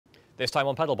This time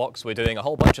on PedalBox, we're doing a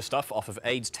whole bunch of stuff off of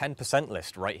Aid's 10%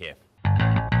 list right here.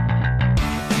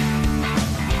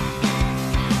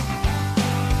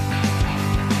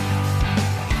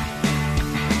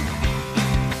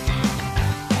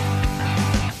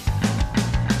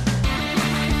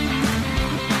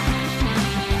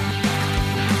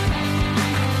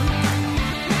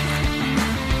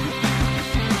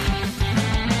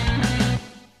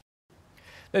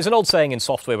 There's an old saying in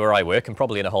software where I work, and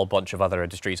probably in a whole bunch of other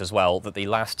industries as well, that the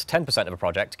last 10% of a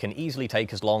project can easily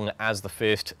take as long as the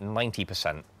first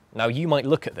 90%. Now, you might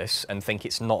look at this and think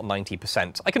it's not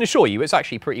 90%. I can assure you it's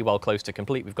actually pretty well close to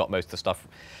complete. We've got most of the stuff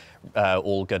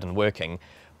all good and working,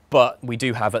 but we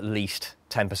do have at least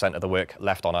 10% of the work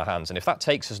left on our hands. And if that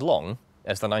takes as long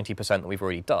as the 90% that we've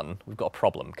already done, we've got a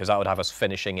problem, because that would have us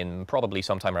finishing in probably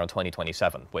sometime around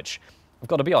 2027, which, I've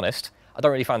got to be honest, I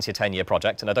don't really fancy a 10-year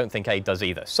project, and I don't think Aid does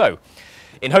either. So,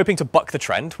 in hoping to buck the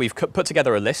trend, we've put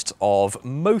together a list of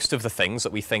most of the things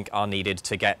that we think are needed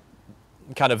to get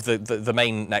kind of the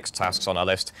main next tasks on our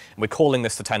list, and we're calling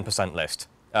this the 10% list.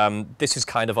 This is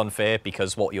kind of unfair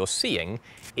because what you're seeing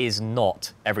is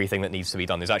not everything that needs to be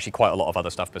done. There's actually quite a lot of other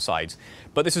stuff besides.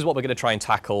 But this is what we're going to try and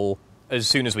tackle as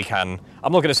soon as we can.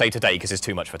 I'm not going to say today because it's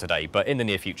too much for today, but in the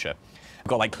near future. We've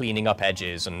got like cleaning up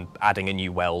edges and adding a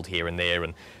new weld here and there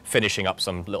and finishing up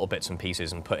some little bits and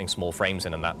pieces and putting small frames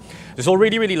in and that. There's all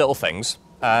really, really little things,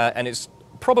 and it's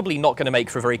probably not going to make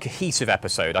for a very cohesive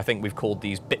episode. I think we've called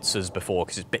these bitsers before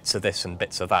because it's bits of this and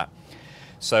bits of that.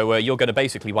 So you're going to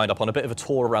basically wind up on a bit of a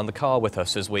tour around the car with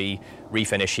us as we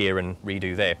refinish here and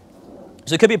redo there.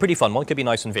 So it could be a pretty fun one, it could be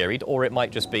nice and varied, or it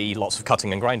might just be lots of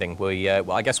cutting and grinding.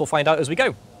 Well, I guess we'll find out as we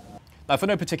go. Now, for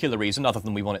no particular reason other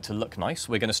than we want it to look nice,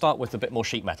 we're going to start with a bit more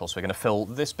sheet metal. So we're going to fill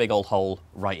this big old hole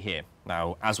right here.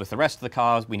 Now, as with the rest of the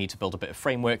car, we need to build a bit of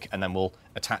framework and then we'll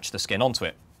attach the skin onto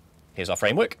it. Here's our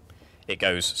framework. It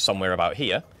goes somewhere about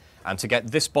here. And to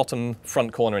get this bottom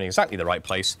front corner in exactly the right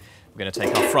place, we're going to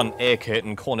take our front air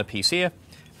curtain corner piece here,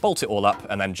 bolt it all up,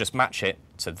 and then just match it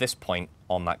to this point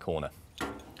on that corner.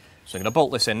 So I'm going to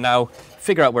bolt this in now,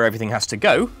 figure out where everything has to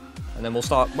go, and then we'll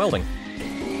start welding.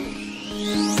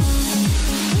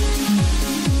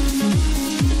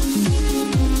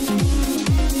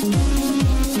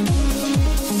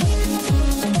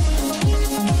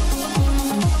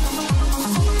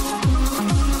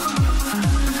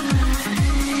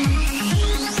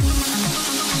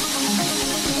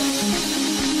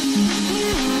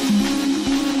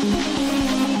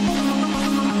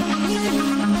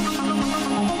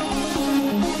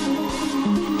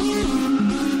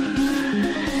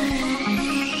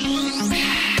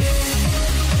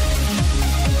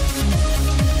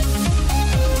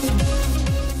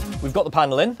 We've got the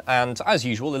panel in, and as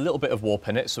usual, a little bit of warp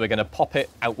in it, so we're going to pop it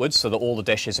outwards so that all the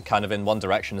dishes are kind of in one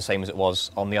direction, the same as it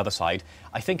was on the other side.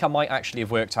 I think I might actually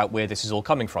have worked out where this is all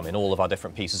coming from in all of our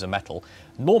different pieces of metal.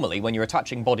 Normally, when you're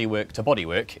attaching bodywork to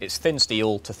bodywork, it's thin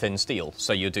steel to thin steel.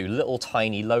 So you do little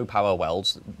tiny low power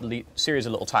welds, series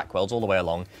of little tack welds all the way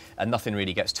along, and nothing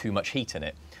really gets too much heat in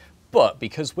it. But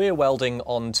because we're welding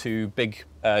onto big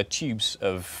tubes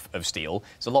of steel,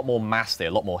 there's a lot more mass there,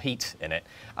 a lot more heat in it.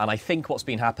 And I think what's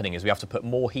been happening is we have to put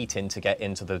more heat in to get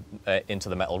into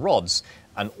the metal rods,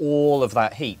 and all of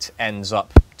that heat ends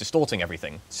up distorting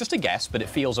everything. It's just a guess, but it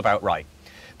feels about right.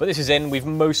 But this is in, we've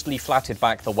mostly flatted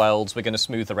back the welds. We're going to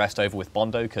smooth the rest over with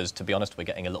Bondo, because to be honest, we're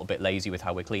getting a little bit lazy with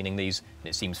how we're cleaning these, and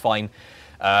it seems fine.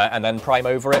 And then prime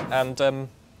over it, and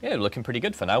yeah, looking pretty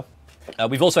good for now.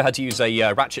 We've also had to use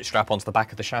a ratchet strap onto the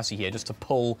back of the chassis here just to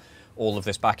pull all of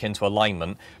this back into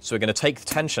alignment. So we're going to take the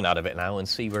tension out of it now and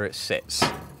see where it sits.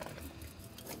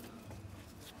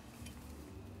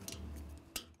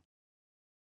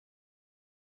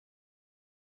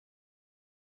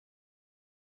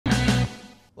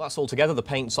 Well, that's all together, the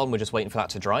paint's on, we're just waiting for that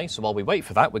to dry. So while we wait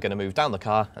for that, we're going to move down the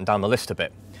car and down the list a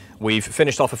bit. We've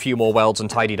finished off a few more welds and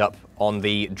tidied up on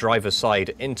the driver's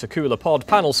side intercooler pod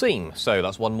panel seam. So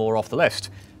that's one more off the list.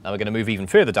 Now we're going to move even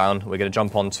further down. We're going to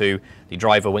jump onto the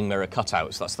driver wing mirror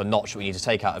cutouts. That's the notch we need to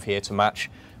take out of here to match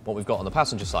what we've got on the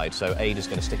passenger side. So Aid is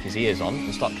going to stick his ears on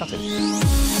and start cutting.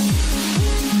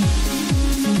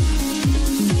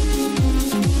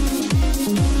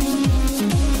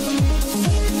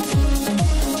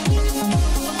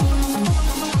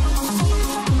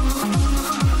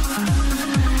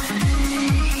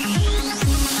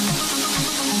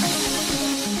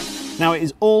 Now, it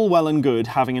is all well and good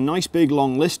having a nice big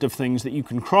long list of things that you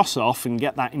can cross off and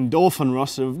get that endorphin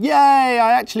rush of, yay,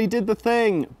 I actually did the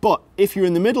thing. But if you're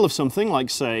in the middle of something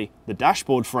like, say, the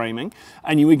dashboard framing,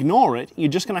 and you ignore it, you're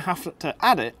just going to have to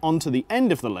add it onto the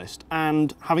end of the list.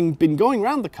 And having been going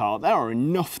around the car, there are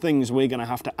enough things we're going to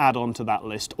have to add onto that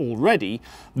list already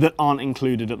that aren't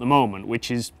included at the moment, which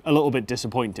is a little bit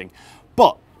disappointing.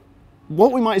 But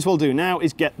what we might as well do now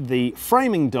is get the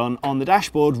framing done on the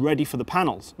dashboard ready for the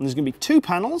panels. And there's going to be 2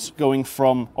 panels going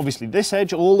from obviously this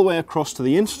edge all the way across to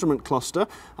the instrument cluster,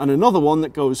 and another one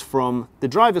that goes from the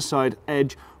driver's side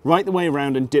edge right the way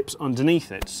around and dips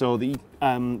underneath it. So the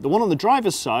one on the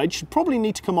driver's side should probably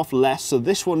need to come off less, so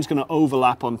this one's going to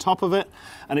overlap on top of it,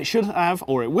 and it should have,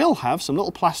 or it will have, some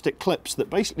little plastic clips that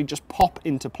basically just pop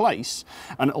into place,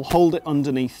 and it'll hold it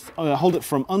underneath, hold it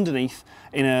from underneath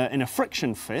in a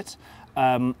friction fit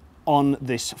on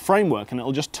this framework, and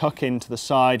it'll just tuck into the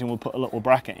side and we'll put a little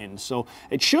bracket in. So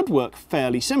it should work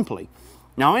fairly simply.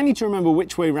 Now I need to remember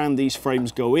which way round these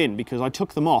frames go in, because I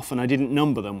took them off and I didn't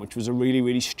number them, which was a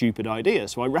really stupid idea.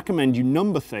 So I recommend you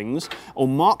number things or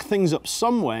mark things up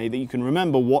some way that you can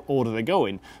remember what order they go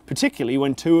in, particularly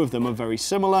when 2 of them are very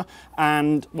similar.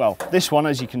 And well, this one,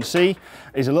 as you can see,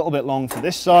 is a little bit long for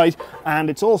this side, and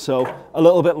it's also a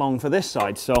little bit long for this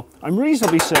side. So I'm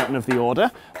reasonably certain of the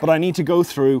order, but I need to go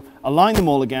through, align them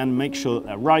all again, make sure that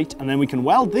they're right, and then we can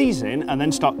weld these in and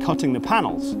then start cutting the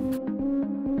panels.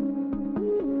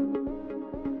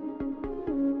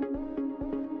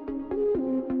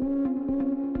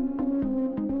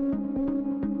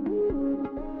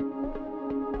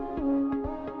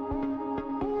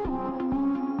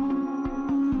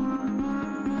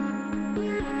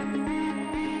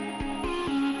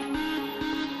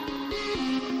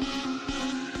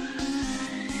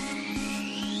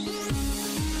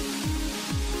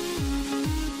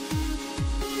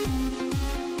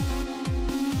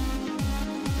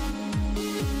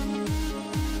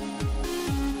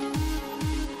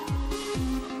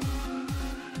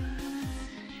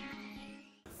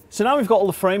 So now we've got all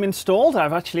the frame installed,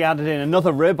 I've actually added in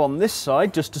another rib on this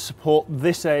side just to support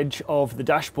this edge of the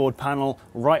dashboard panel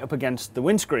right up against the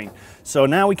windscreen. So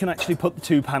now we can actually put the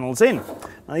 2 panels in.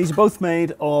 Now these are both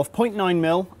made of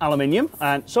 0.9mm aluminium,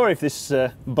 and sorry if this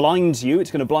blinds you,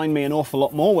 it's going to blind me an awful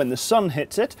lot more when the sun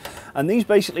hits it. And these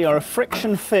basically are a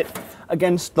friction fit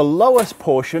against the lowest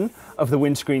portion of the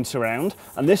windscreen surround,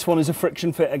 and this one is a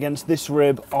friction fit against this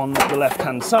rib on the left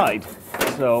hand side.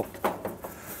 So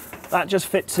that just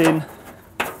fits in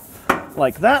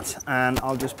like that, and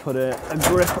I'll just put a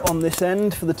grip on this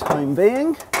end for the time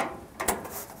being.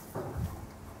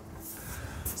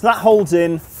 So that holds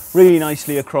in really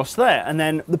nicely across there, and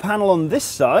then the panel on this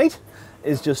side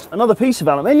is just another piece of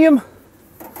aluminium,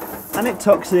 and it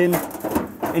tucks in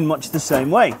much the same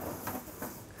way.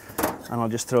 And I'll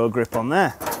just throw a grip on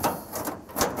there.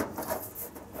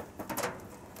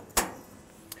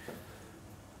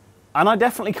 And I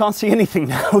definitely can't see anything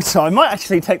now, so I might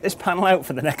actually take this panel out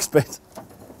for the next bit.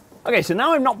 Okay, so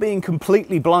now I'm not being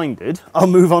completely blinded, I'll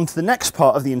move on to the next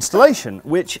part of the installation,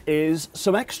 which is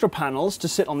some extra panels to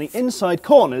sit on the inside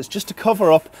corners just to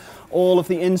cover up all of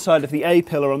the inside of the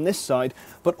A-pillar on this side,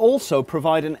 but also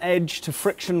provide an edge to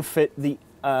friction fit the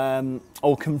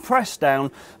or compress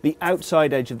down the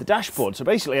outside edge of the dashboard. So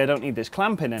basically I don't need this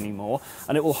clamp in anymore,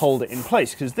 and it will hold it in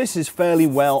place, because this is fairly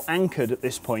well anchored at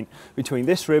this point between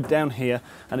this rib down here,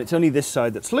 and it's only this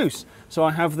side that's loose. So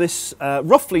I have this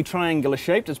roughly triangular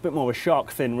shaped, it's a bit more of a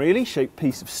shark fin really, shaped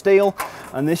piece of steel,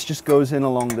 and this just goes in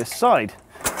along this side.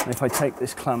 And if I take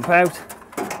this clamp out,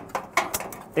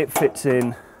 it fits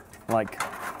in like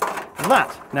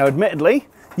that. Now admittedly,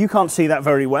 you can't see that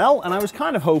very well, and I was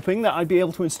kind of hoping that I'd be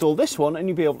able to install this one and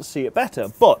you'd be able to see it better,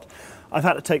 but I've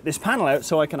had to take this panel out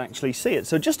so I can actually see it.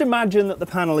 So just imagine that the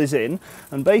panel is in,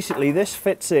 and basically this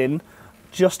fits in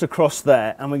just across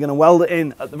there, and we're going to weld it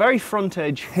in at the very front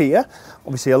edge here,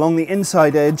 obviously along the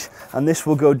inside edge, and this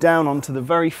will go down onto the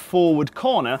very forward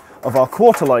corner of our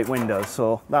quarter light window.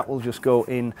 So that will just go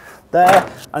in there,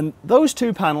 and those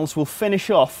 2 panels will finish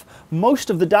off most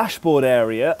of the dashboard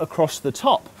area across the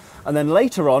top. And then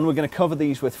later on we're going to cover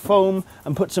these with foam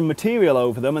and put some material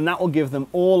over them, and that will give them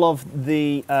all of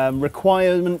the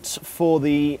requirements for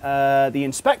the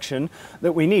inspection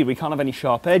that we need. We can't have any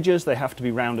sharp edges, they have to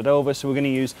be rounded over, so we're going to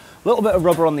use a little bit of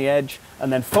rubber on the edge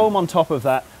and then foam on top of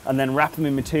that, and then wrap them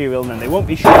in material, and then they won't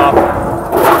be sharp,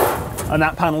 and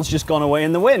that panel's just gone away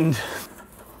in the wind.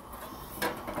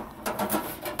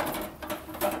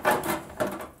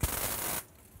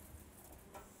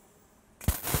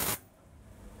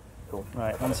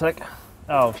 Right, one sec.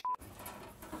 Oh, shit.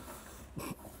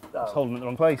 I was holding it in the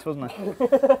wrong place, wasn't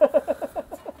I?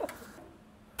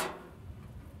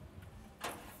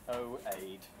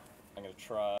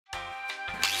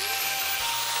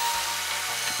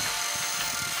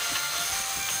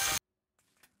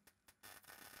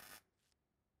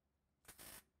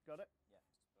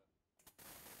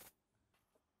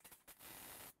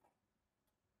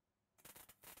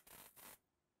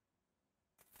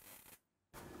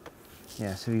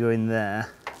 Yeah, so we go in there.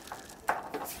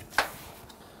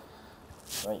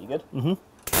 Right, you good?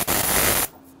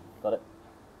 Got it.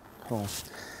 Cool.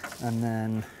 And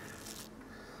then,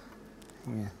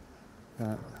 yeah.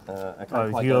 I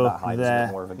can't quite go that high, there's a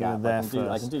bit more of a gap. I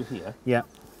can do here. Yeah.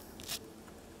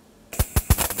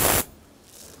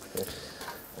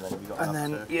 And then, have you got And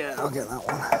then, yeah, I'll get that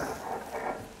one.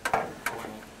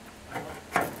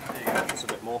 There you go, just a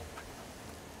bit more.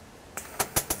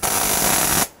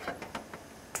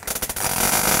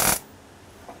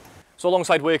 So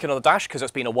alongside working on the dash, because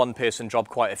it's been a one-person job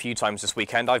quite a few times this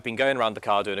weekend, I've been going around the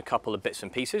car doing a couple of bits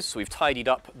and pieces. So we've tidied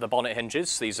up the bonnet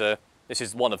hinges. This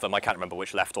is one of them, I can't remember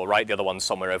which left or right, the other one's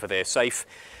somewhere over there safe.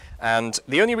 And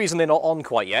the only reason they're not on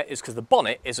quite yet is because the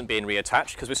bonnet isn't being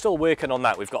reattached, because we're still working on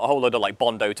that. We've got a whole load of like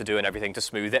Bondo to do and everything to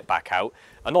smooth it back out.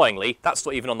 Annoyingly, that's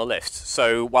not even on the list.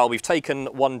 So while we've taken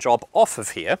one job off of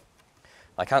here,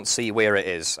 I can't see where it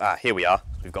is. Ah, here we are.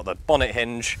 We've got the bonnet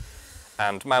hinge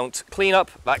and mount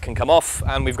cleanup, that can come off,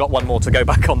 and we've got one more to go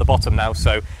back on the bottom now,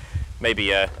 so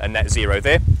maybe a net zero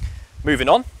there. Moving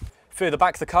on. Further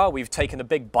back the car, we've taken a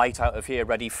big bite out of here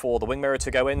ready for the wing mirror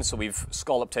to go in, so we've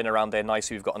scalloped in around there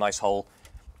nicely. We've got a nice hole,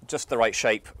 just the right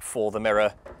shape for the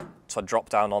mirror to drop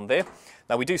down on there.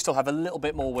 Now we do still have a little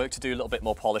bit more work to do, a little bit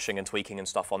more polishing and tweaking and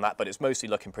stuff on that, but it's mostly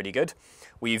looking pretty good.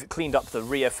 We've cleaned up the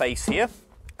rear face here,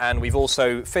 and we've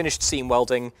also finished seam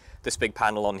welding this big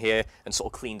panel on here and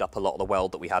sort of cleaned up a lot of the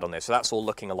weld that we had on there. So that's all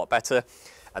looking a lot better,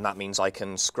 and that means I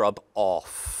can scrub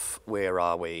off, where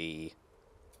are we?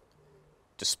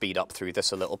 Just speed up through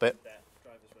this a little bit.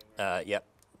 Yep,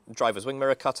 driver's wing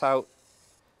mirror cutout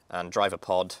and driver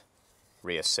pod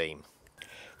rear seam.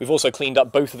 We've also cleaned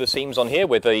up both of the seams on here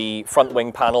where the front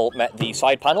wing panel met the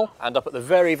side panel, and up at the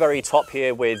very, very top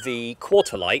here with the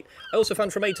quarter light. I also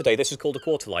found from Aid today, this is called a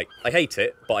quarter light. I hate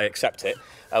it, but I accept it.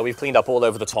 We've cleaned up all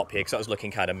over the top here because that was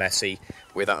looking kind of messy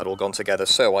where that had all gone together.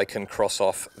 So I can cross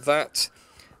off that,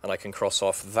 and I can cross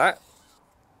off that.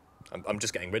 I'm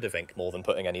just getting rid of ink more than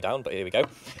putting any down, but here we go.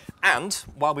 And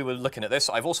while we were looking at this,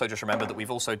 I've also just remembered that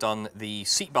we've also done the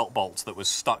seatbelt bolt that was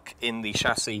stuck in the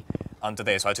chassis under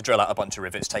there. So I had to drill out a bunch of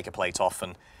rivets, take a plate off.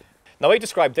 And now I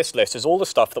described this list as all the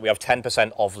stuff that we have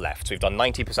 10% of left. So we've done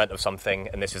 90% of something,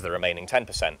 and this is the remaining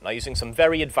 10%. Now, using some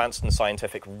very advanced and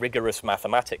scientific, rigorous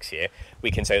mathematics here,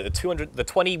 we can say that the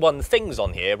 21 things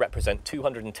on here represent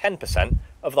 210%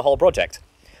 of the whole project.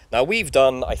 Now we've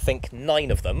done, I think,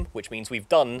 9 of them, which means we've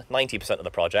done 90% of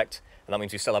the project, and that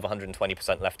means we still have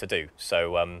 120% left to do.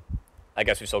 So I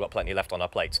guess we've still got plenty left on our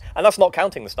plates. And that's not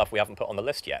counting the stuff we haven't put on the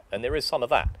list yet, and there is some of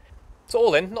that. So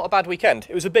all in, not a bad weekend.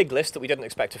 It was a big list that we didn't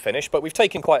expect to finish, but we've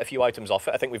taken quite a few items off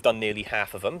it. I think we've done nearly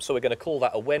half of them, so we're going to call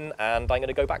that a win, and I'm going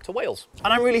to go back to Wales.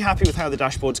 And I'm really happy with how the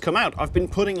dashboard's come out. I've been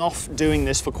putting off doing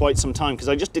this for quite some time because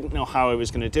I just didn't know how I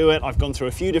was going to do it. I've gone through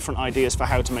a few different ideas for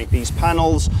how to make these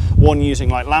panels, one using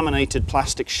like laminated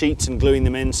plastic sheets and gluing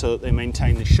them in so that they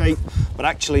maintain the shape, but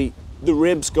actually the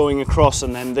ribs going across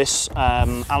and then this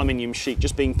aluminium sheet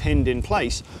just being pinned in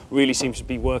place really seems to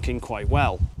be working quite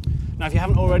well. Now, if you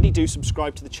haven't already, do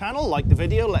subscribe to the channel, like the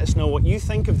video, let us know what you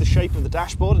think of the shape of the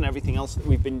dashboard and everything else that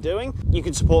we've been doing. You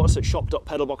can support us at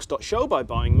shop.pedalbox.show by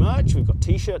buying merch. We've got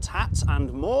t-shirts, hats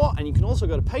and more, and you can also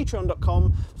go to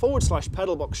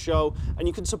patreon.com/pedalboxshow and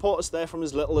you can support us there from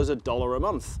as little as $1 a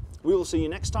month. We will see you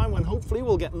next time when hopefully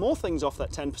we'll get more things off that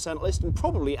 10% list and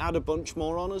probably add a bunch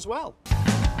more on as well.